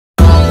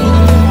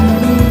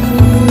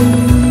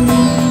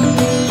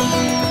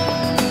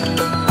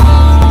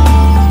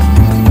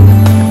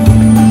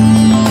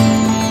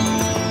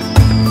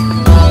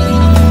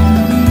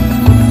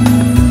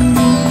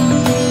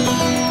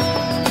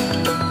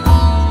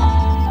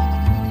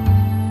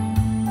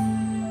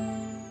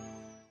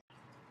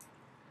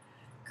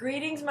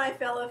Greetings, my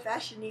fellow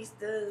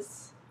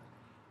fashionistas.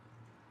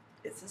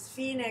 This is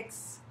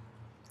Phoenix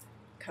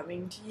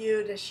coming to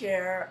you to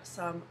share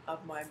some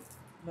of my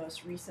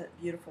most recent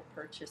beautiful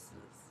purchases.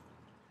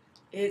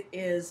 It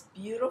is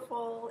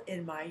beautiful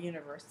in my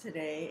universe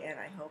today, and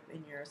I hope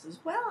in yours as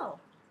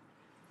well.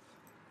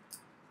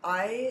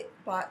 I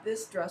bought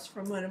this dress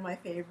from one of my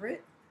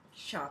favorite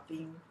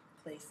shopping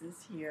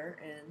places here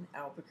in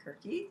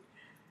Albuquerque,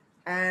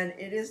 and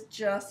it is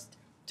just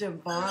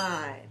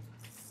divine.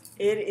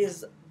 It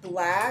is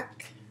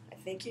black, I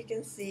think you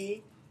can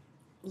see,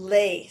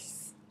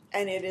 lace,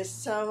 and it is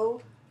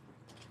so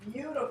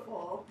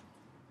beautiful.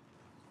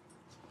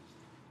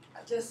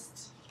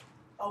 Just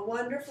a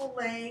wonderful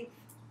length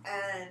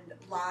and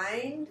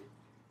lined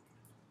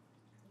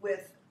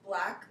with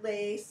black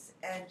lace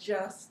and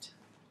just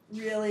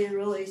really,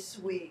 really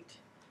sweet.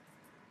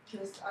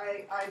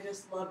 I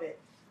just love it.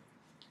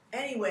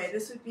 Anyway,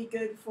 this would be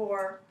good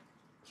for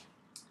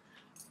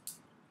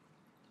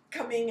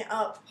coming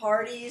up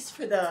parties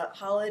for the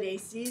holiday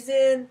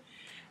season,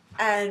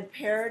 and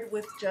paired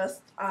with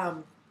just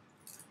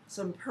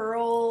some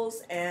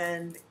pearls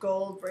and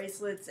gold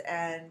bracelets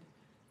and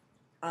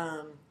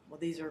well,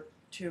 these are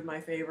two of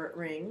my favorite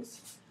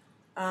rings,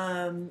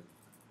 and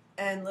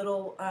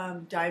little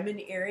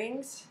diamond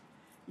earrings.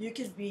 You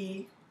could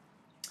be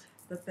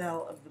the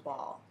belle of the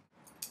ball.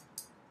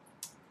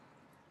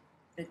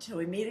 Until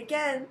we meet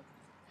again,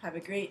 have a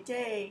great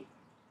day.